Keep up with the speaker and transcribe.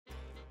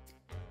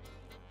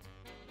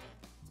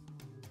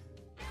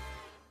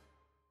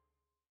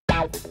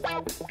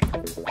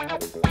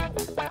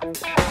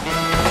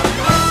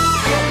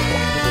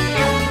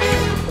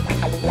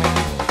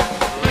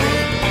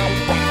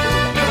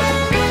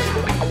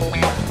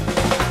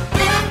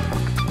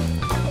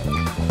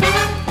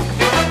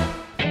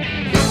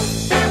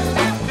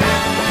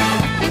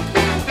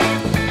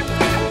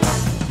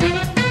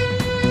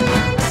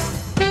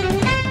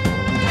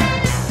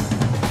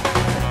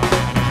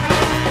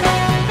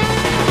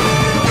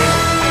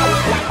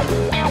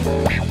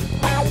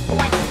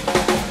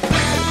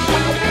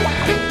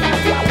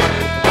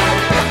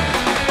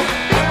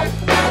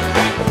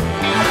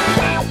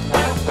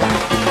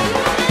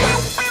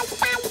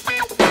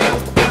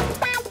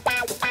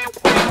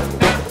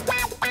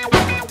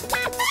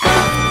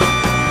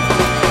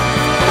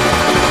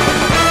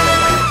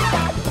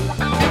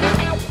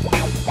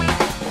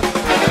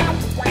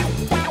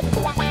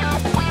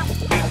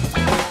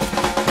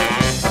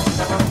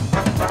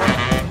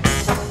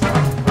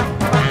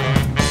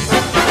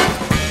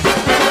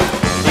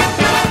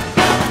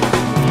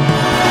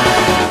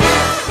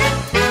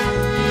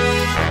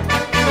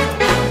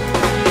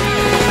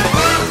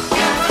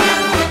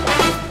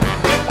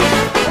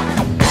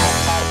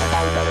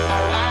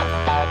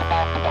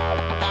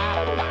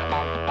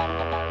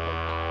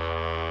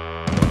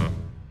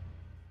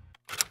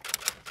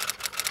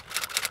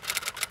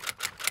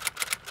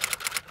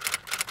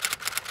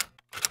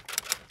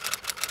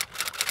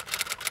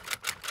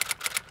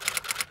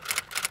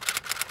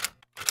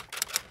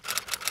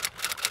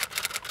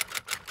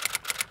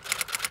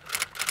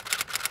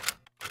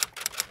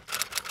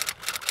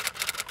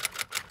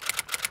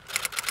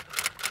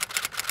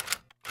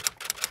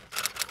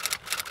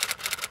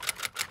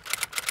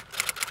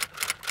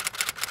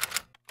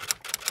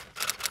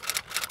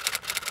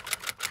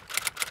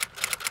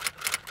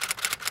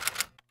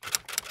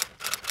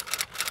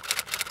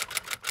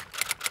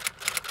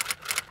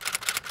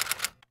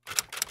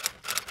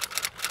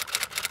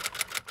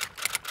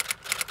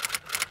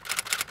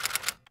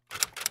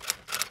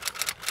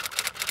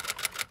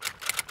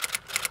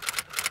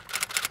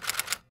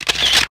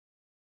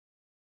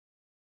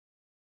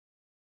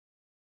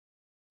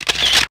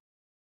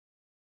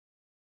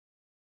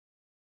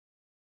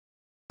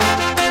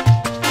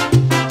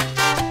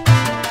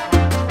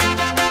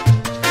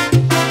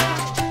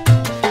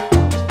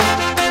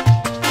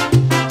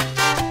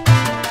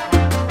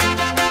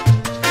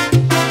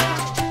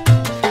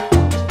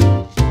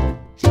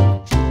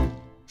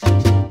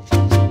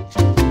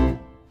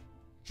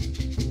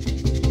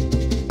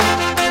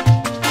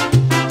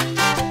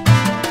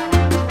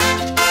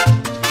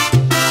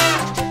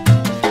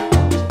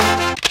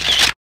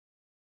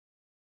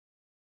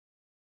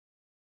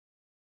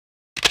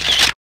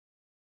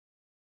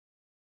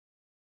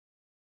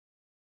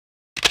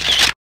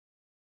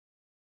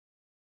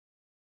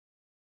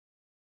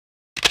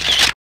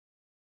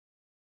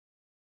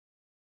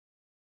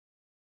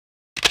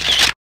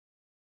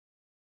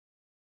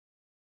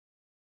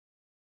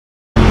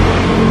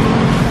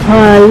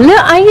Oh,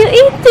 look, are you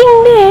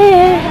eating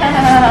there?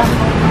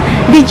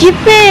 Did you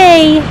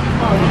pay?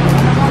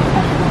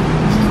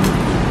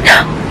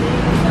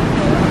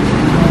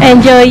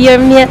 Enjoy your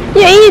meal.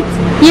 You eat.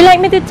 You like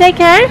me to take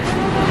her?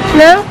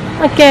 No?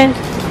 Okay.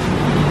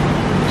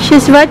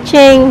 She's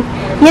watching.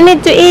 You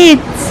need to eat.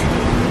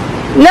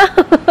 No.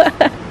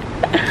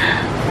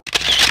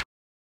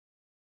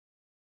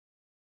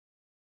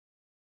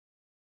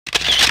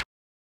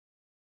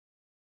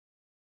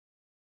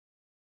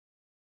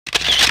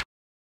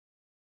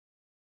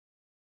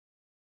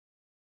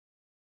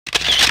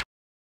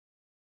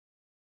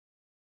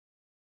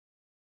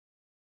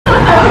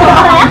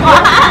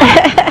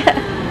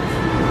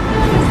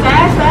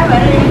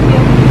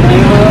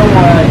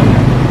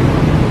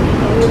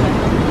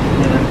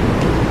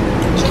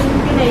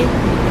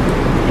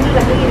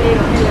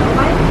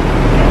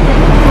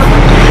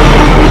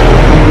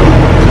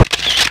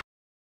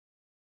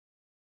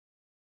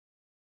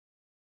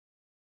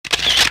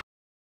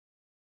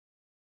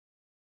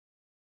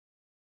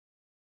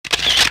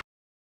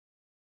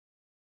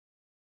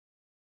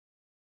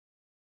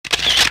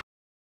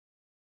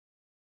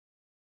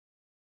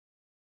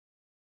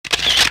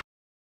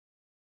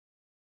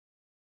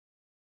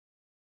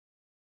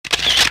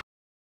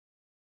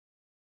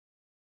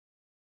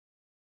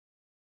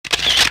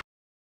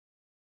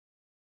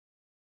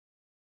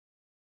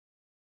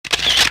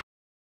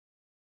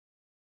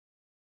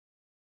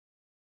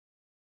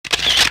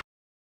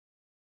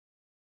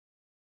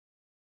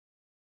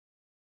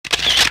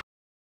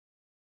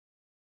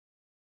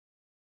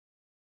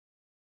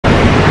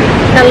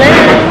 Hello,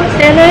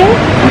 hello.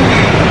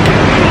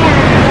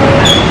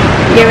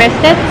 You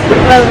rested?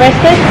 Well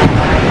rested?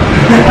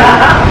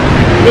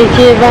 Did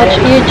you watch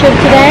YouTube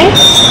today?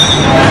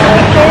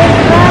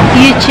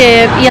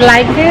 YouTube, you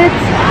like it?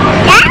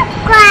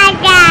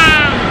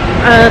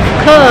 Of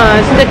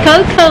course, the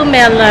cocoa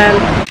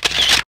melon.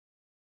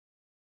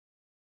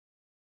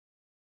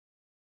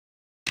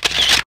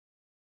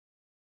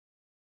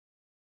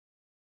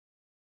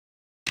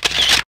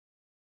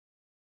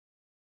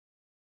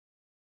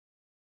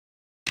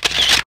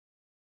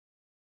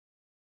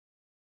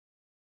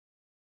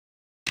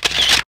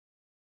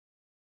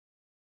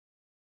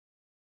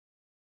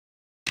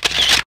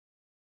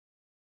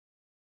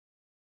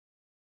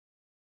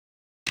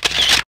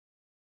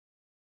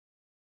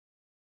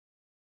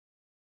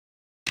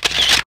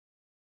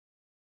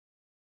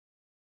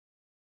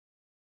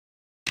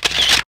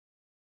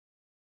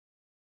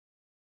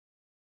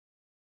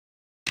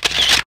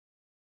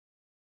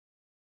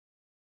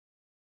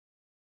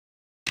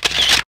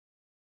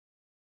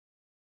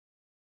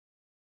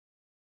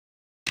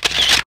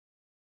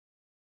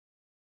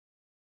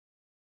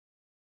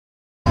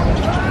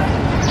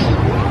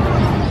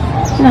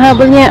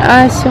 Nahabol niya yung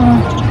aso.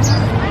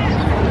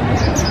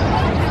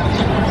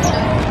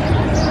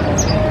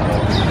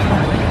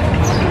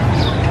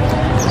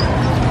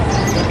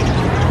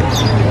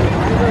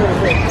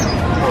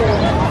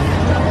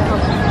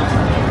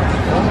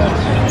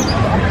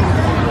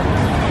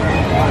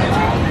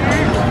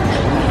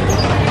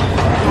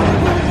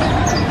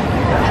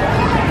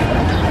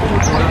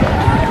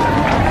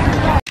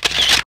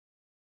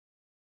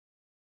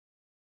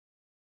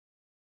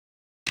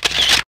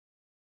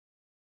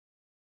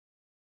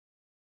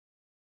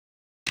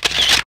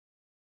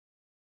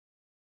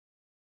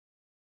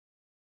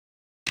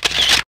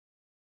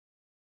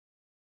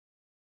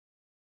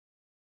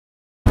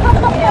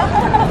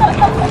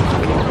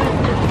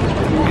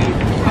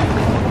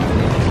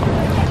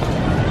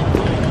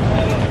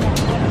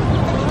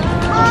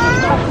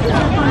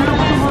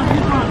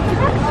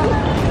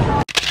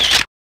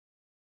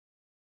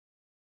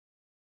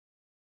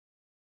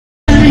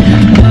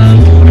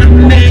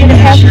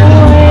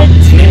 Airport.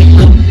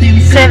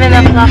 7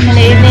 o'clock in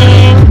the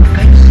evening.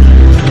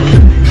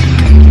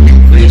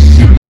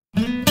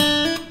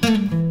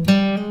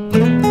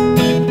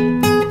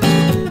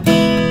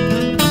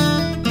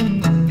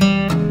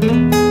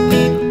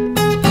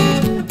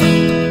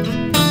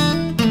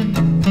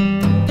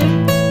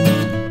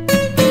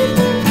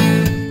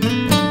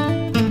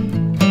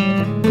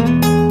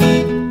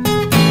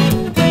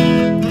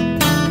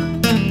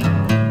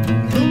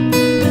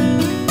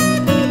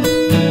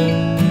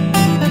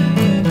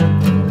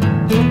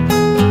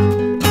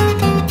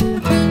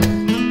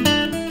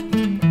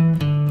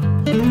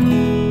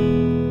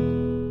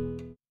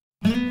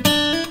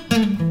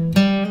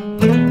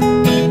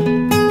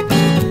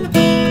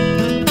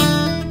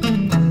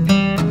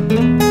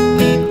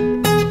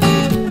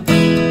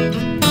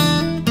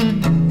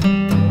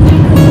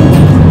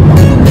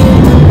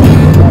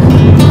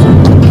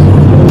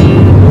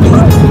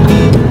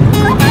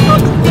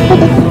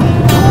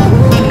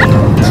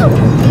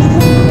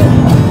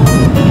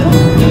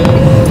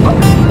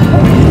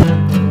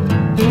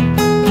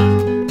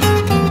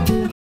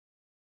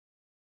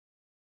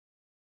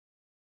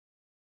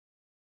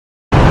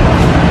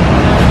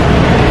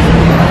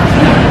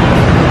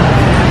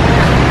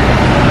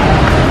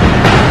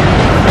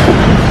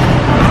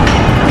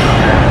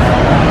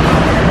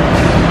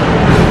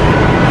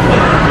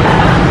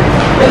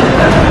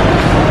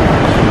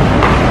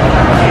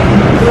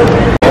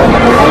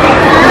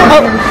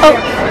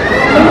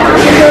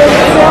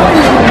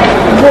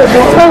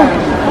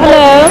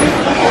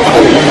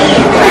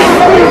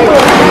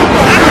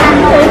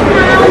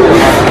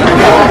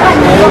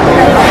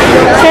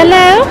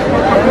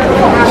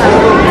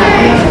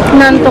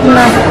 Nantok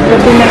na.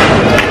 Gabi na.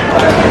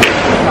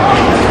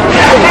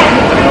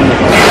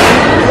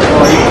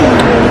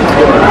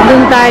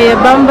 Doon tayo.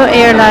 Bamboo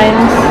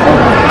Airlines.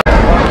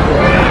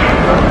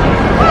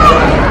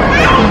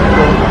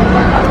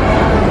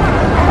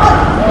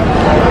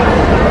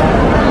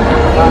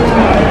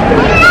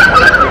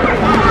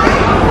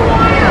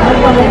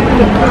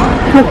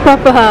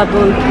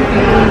 Magpapahabol.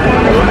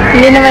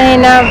 Hindi naman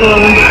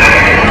hinabol.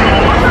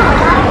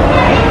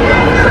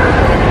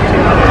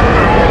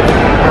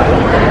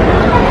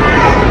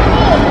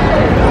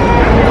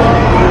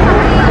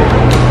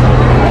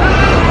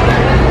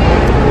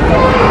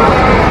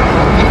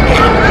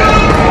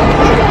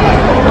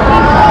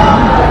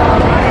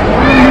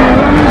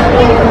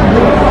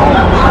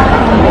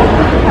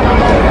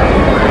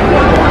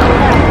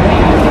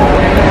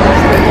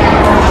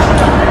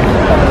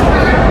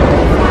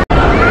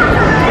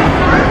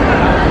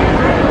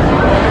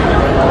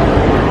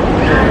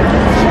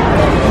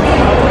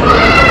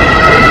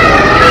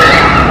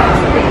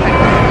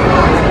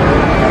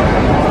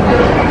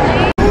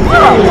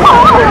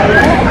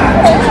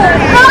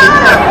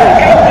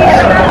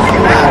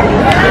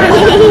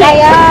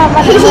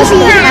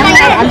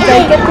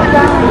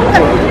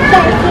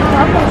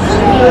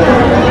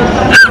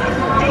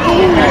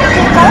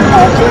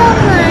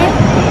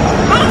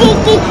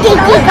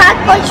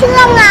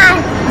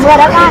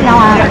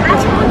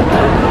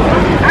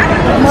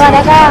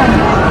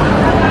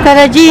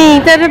 Tara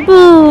Jing, tara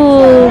po.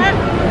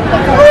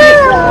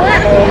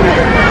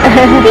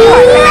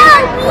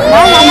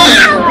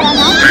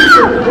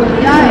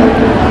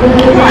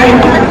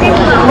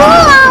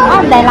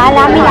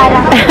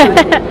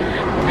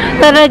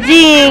 Tara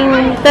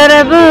Jing,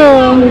 tara po.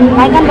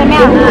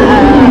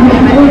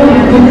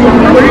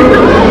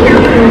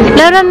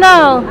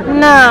 No.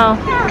 No.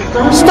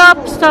 Stop.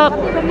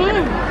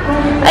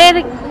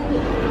 Ay,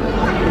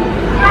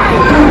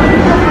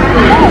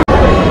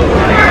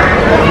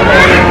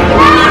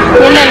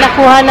 yun na,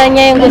 nakuha na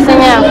niya yung gusto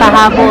niya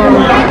kahapon.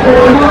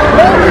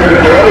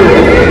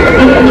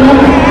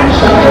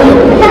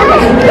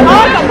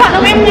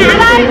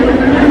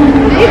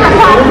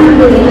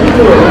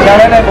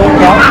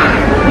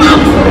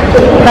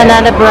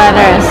 Banana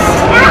Brothers.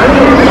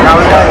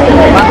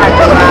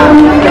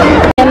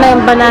 Yan na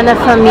yung banana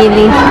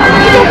family.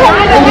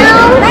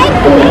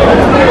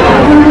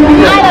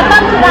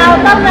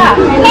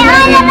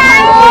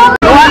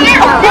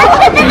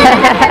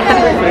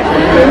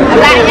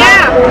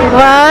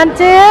 1,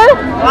 2.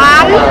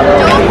 1,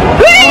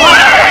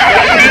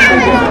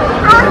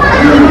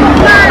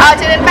 2.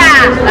 Chưa đến 3.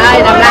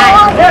 Đây, đọc lại.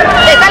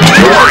 Để ta lên.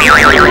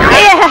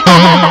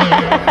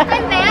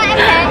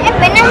 Em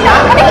phải nâng đỡ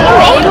cái này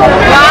em luôn.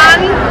 1,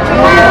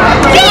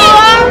 2.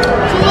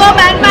 Chưa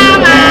bán 3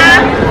 mà.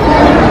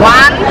 1,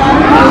 3.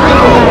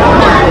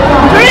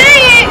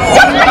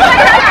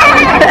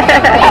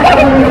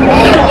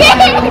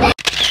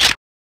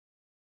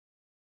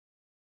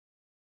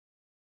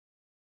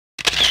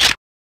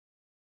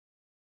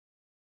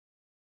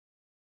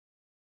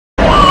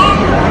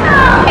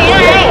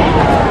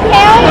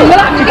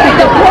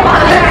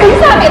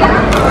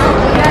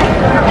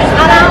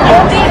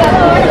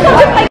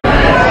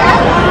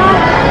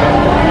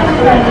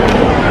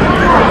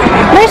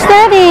 Where's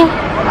Daddy?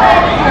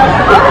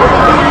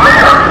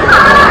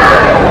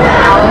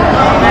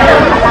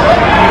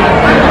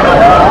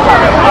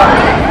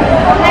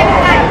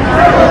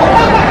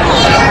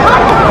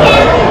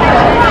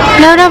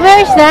 Laura,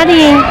 where's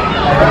Daddy?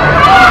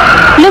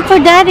 Look for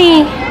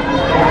Daddy.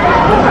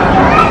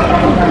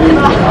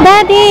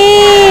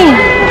 Daddy!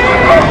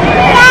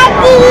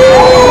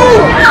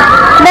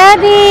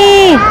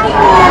 Daddy!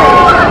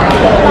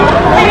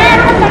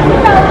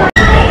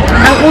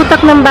 Ang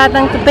utak ng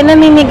batang to,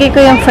 pinamimigay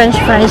ko yung french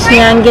fries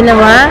niya. Ang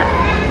ginawa,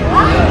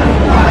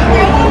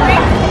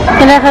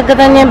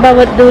 kinakagatan niya yung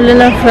bawat dulo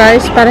ng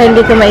fries para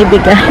hindi ko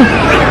maibigay.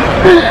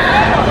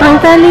 Ang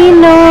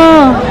talino!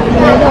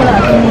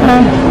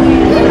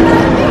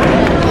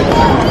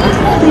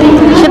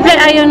 Siyempre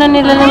ayaw na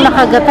nila ng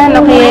nakagatan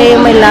o kaya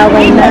yung may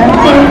laway na.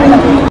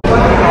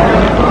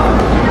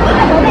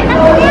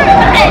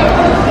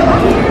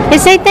 You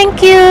say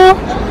thank you.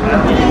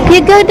 You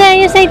go there,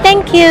 you say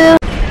thank you.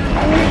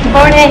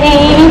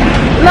 Morning!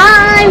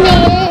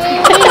 Morning!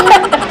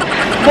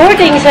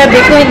 Morning, sabi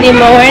ko, hindi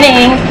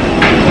morning.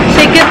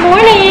 Say good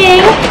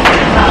morning!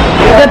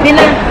 Gabi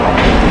na.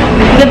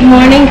 Good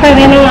morning pa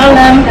rin ang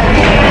alam.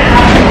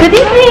 Good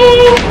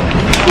evening!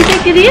 Say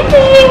good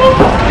evening!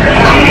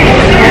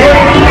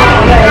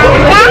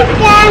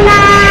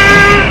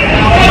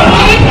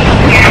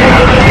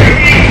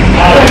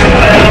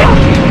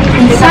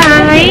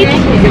 Inside.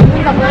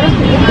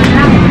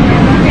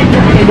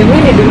 Good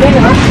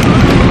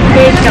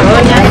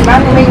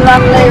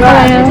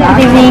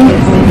evening.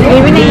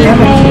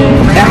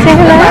 Say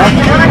hello.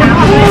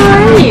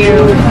 How are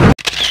you?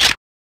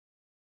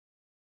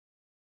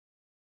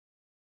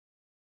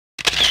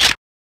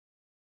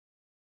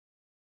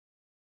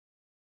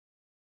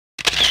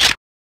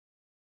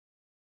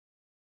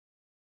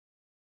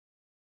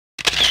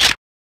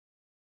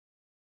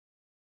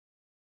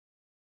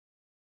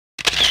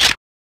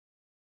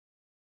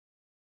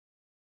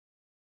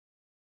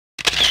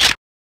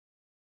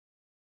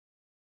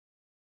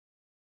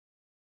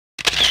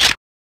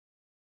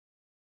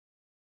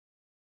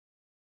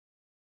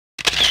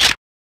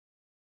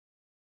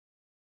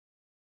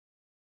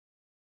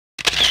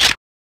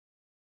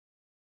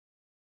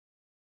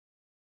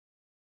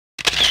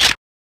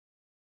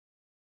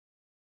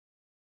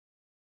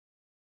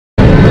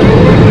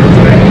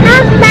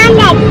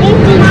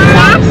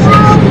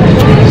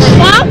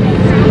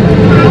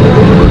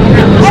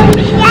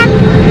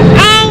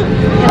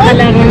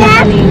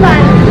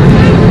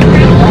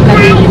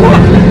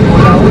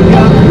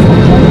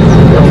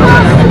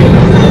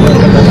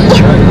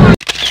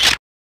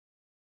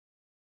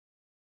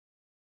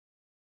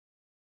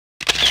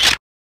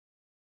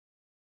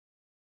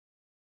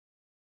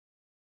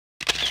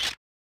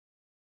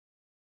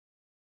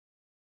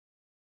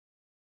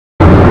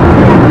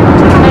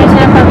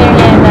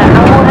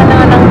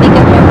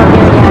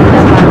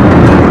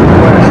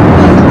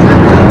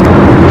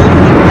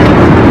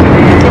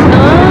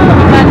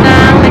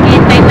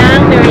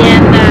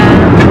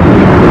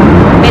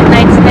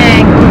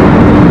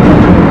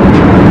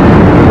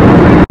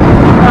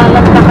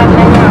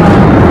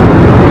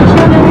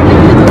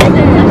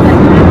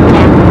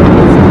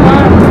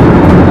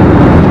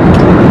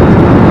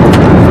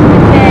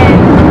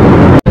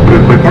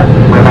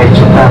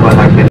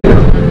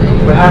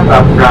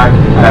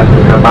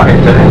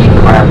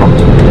 International.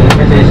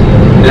 This is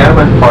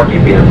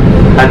 11:40 p.m.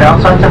 and the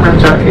outside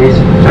temperature is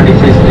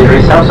 26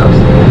 degrees Celsius.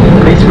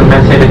 Please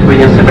remain seated with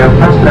your seatbelt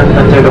fastened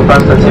until the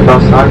fasten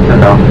seatbelt signs are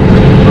down.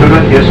 We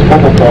will use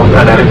mobile phone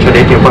and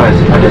electronic device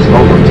at this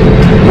moment.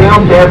 We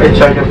hope you have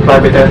enjoyed your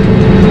flight with us.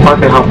 On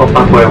behalf of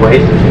Mahal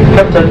Airways,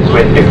 Captain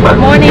Sweet Dickman,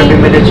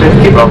 Captain Manager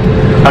Kibok,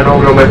 and all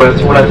crew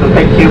members would like to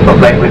thank you for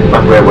flying with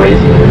Mahal Airways,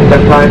 the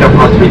flight of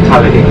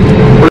hospitality.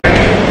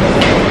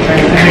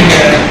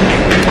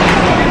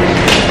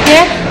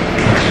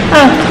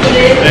 Oh.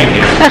 Thank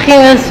you.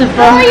 Okay, well,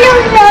 super.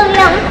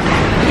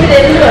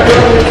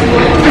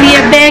 We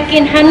are back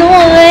in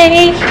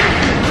Hanoi.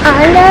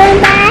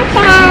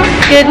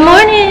 Good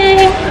morning.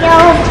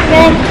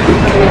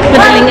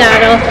 Madaling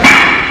araw.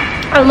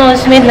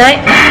 Almost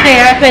midnight.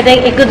 Kaya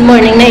pwedeng good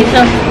morning na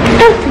ito.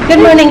 Good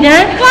morning,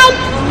 Dad.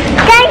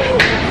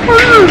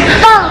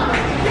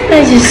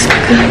 This is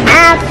good.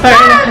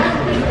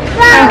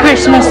 Ang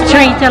Christmas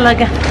tree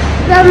talaga.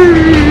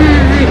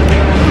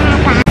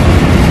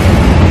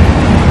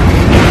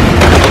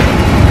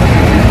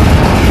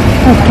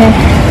 Okay.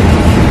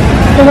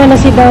 You wanna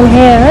sit down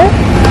here?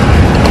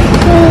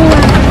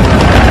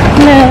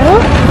 No.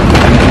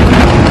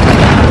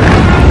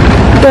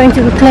 Going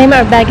to claim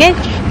our baggage?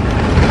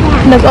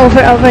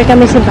 Nag-over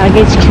kami sa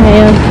baggage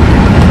ngayon.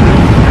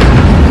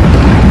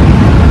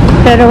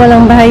 Pero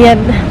walang bayad.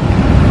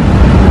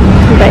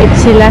 Bait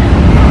sila.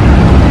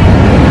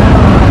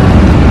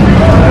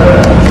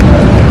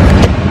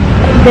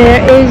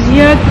 There is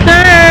your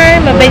car.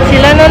 Mabait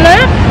sila, no, na?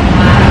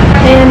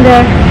 And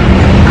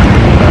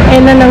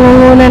ayun na,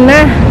 nangunguna na.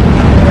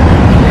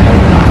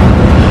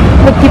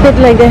 But keep it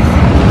like this.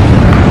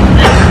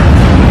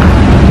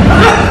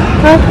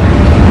 Huh?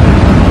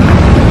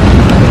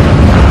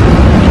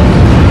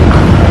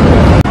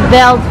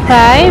 Belt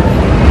 5.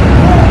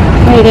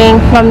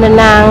 Waiting from the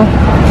Nang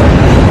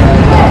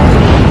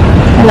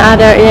and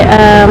other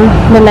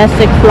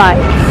domestic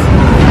flights.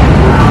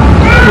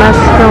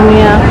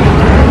 Mascomia.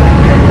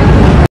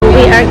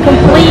 We are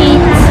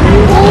complete.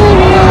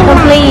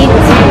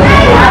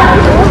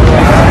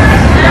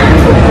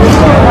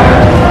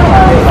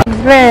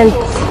 Rent.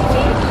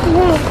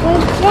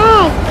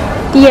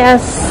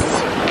 Yes.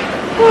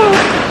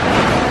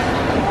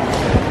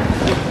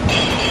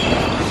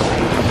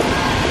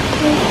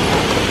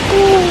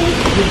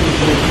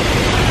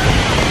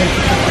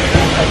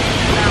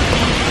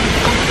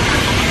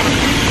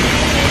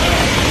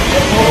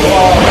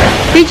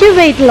 Did you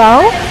wait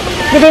long?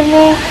 Good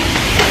evening.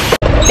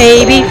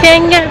 Baby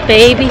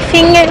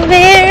finger,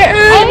 where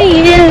are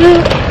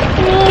you?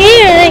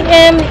 Here I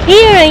am,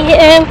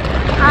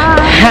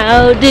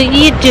 How do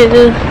you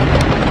do?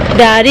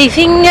 Daddy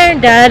finger,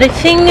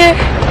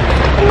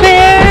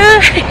 where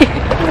are you?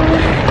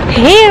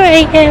 Here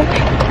I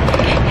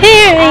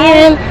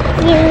am,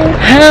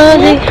 How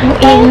do you...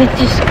 Ang init,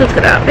 Diyos ko,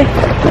 grabe.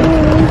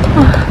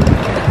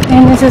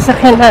 Ayun ang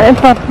sasakyan namin.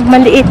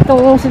 Maliit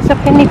itong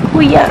sasakyan ni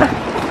Kuya.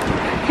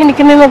 Hindi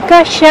kami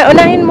magkasya.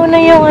 Unahin muna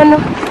yung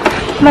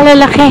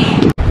malalaki.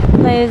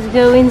 Let's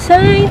go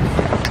inside.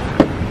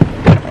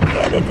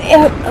 Get it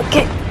in.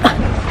 Okay.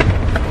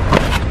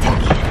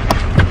 Thank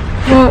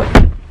you.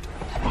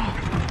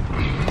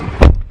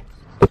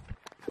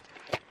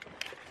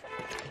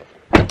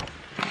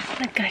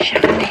 Nagkasya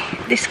kami.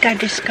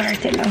 Discard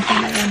lang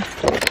talaga.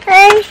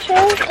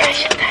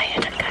 Kasya tayo.